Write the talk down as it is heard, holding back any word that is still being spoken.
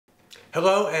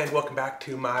Hello and welcome back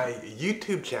to my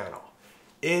YouTube channel.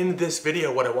 In this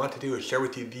video, what I want to do is share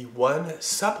with you the one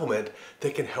supplement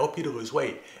that can help you to lose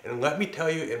weight. And let me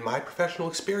tell you, in my professional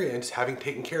experience, having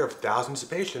taken care of thousands of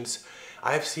patients,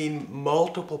 I've seen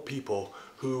multiple people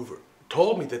who've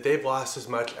told me that they've lost as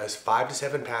much as 5 to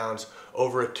 7 pounds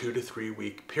over a 2 to 3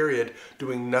 week period,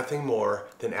 doing nothing more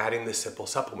than adding this simple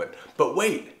supplement. But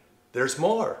wait, there's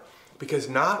more. Because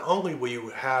not only will you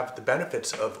have the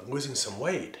benefits of losing some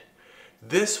weight,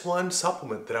 this one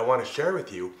supplement that I want to share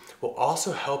with you will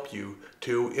also help you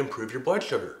to improve your blood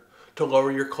sugar, to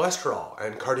lower your cholesterol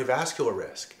and cardiovascular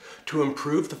risk, to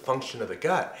improve the function of the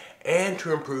gut, and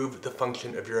to improve the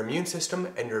function of your immune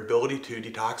system and your ability to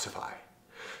detoxify.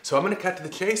 So I'm going to cut to the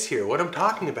chase here. What I'm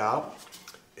talking about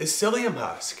is Psyllium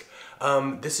husk.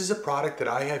 This is a product that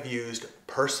I have used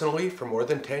personally for more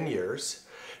than 10 years.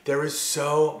 There is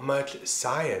so much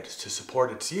science to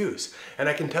support its use. And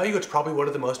I can tell you it's probably one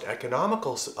of the most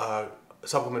economical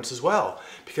supplements as well,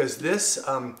 because this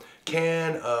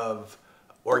can of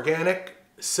organic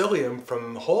psyllium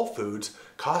from Whole Foods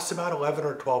costs about 11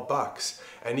 or 12 bucks.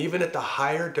 And even at the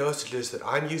higher dosages that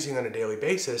I'm using on a daily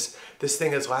basis, this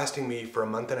thing is lasting me for a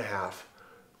month and a half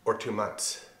or 2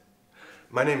 months.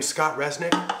 My name is Scott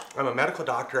Resnick. I'm a medical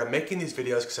doctor. I'm making these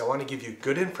videos because I want to give you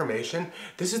good information.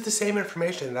 This is the same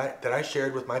information that I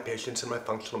shared with my patients in my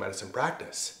functional medicine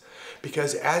practice.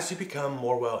 Because as you become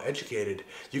more well educated,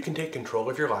 you can take control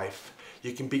of your life.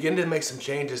 You can begin to make some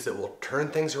changes that will turn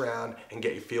things around and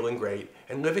get you feeling great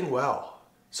and living well.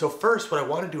 So first, what I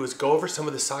want to do is go over some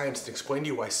of the science and explain to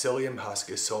you why Psyllium husk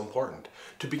is so important.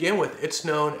 To begin with, it's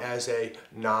known as a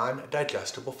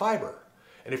non-digestible fiber.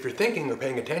 And if you're thinking or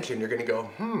paying attention, you're going to go,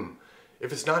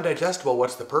 if it's non-digestible,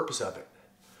 what's the purpose of it?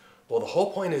 Well, the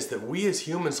whole point is that we as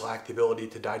humans lack the ability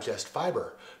to digest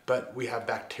fiber, but we have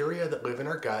bacteria that live in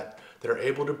our gut that are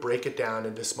able to break it down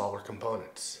into smaller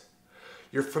components.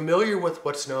 You're familiar with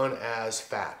what's known as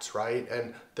fats, right?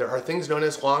 And there are things known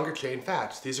as longer chain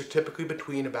fats. These are typically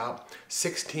between about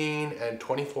 16 and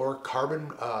 24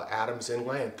 carbon atoms in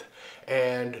length.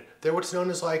 And they're what's known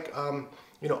as like,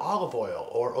 olive oil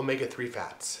or omega-3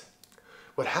 fats.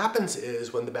 What happens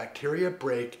is when the bacteria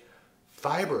break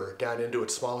fiber down into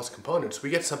its smallest components, we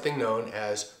get something known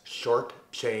as short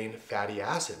chain fatty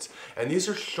acids. And these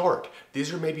are short.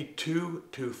 These are maybe 2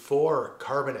 to 4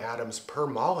 carbon atoms per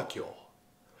molecule.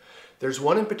 There's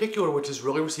one in particular which is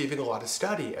really receiving a lot of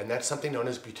study, and that's something known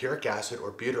as butyric acid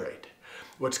or butyrate.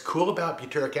 What's cool about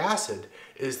butyric acid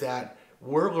is that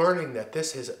we're learning that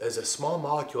this is a small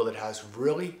molecule that has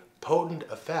really potent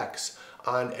effects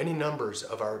on any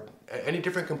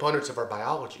different components of our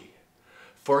biology.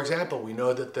 For example, we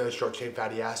know that the short chain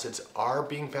fatty acids are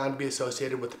being found to be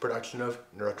associated with the production of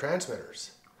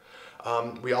neurotransmitters.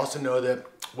 We also know that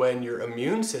when your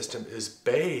immune system is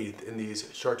bathed in these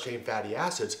short chain fatty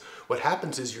acids, what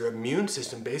happens is your immune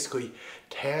system basically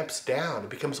tamps down. It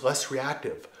becomes less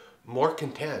reactive, more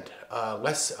content,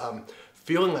 less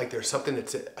feeling like there's something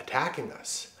that's attacking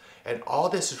us. And all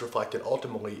this is reflected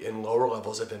ultimately in lower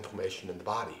levels of inflammation in the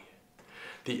body.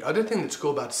 The other thing that's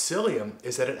cool about psyllium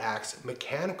is that it acts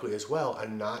mechanically as well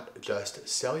and not just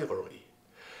cellularly.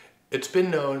 It's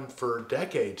been known for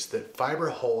decades that fiber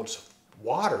holds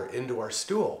water into our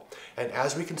stool. And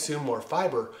as we consume more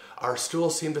fiber, our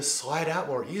stools seem to slide out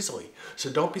more easily. So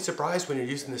don't be surprised when you're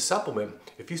using this supplement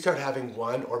if you start having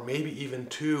 1 or maybe even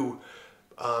 2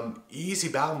 easy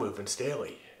bowel movements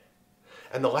daily.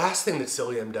 And the last thing that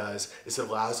psyllium does is it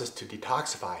allows us to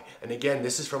detoxify. And again,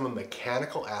 this is from a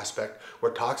mechanical aspect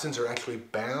where toxins are actually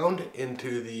bound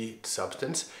into the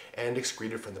substance and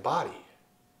excreted from the body.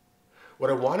 What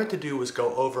I wanted to do was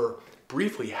go over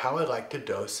briefly how I like to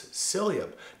dose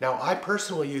psyllium. Now, I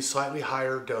personally use slightly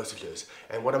higher dosages.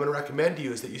 And what I'm going to recommend to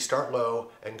you is that you start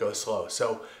low and go slow.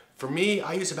 So for me,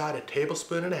 I use about 1.5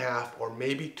 tablespoons or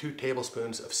maybe 2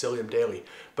 tablespoons of psyllium daily.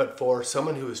 But for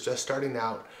someone who is just starting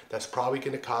out, that's probably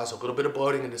going to cause a little bit of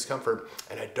bloating and discomfort,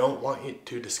 and I don't want it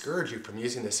to discourage you from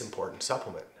using this important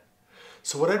supplement.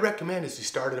 So what I'd recommend is you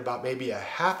start at about maybe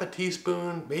 1/2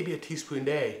 teaspoon, maybe 1 teaspoon a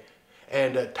day,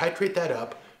 and titrate that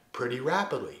up pretty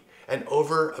rapidly. And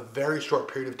over a very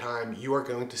short period of time, you are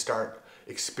going to start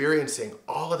experiencing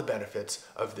all of the benefits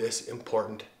of this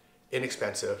important,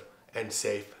 inexpensive, and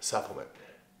safe supplement.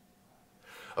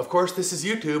 Of course, this is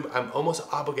YouTube. I'm almost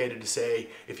obligated to say,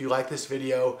 if you like this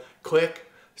video, click,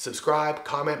 subscribe,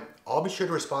 comment. I'll be sure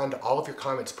to respond to all of your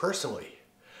comments personally.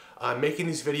 I'm making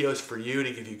these videos for you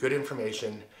to give you good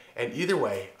information, and either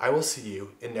way, I will see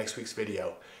you in next week's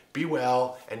video. Be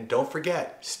well, and don't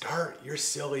forget, start your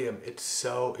psyllium. It's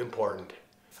so important.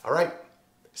 All right,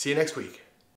 see you next week.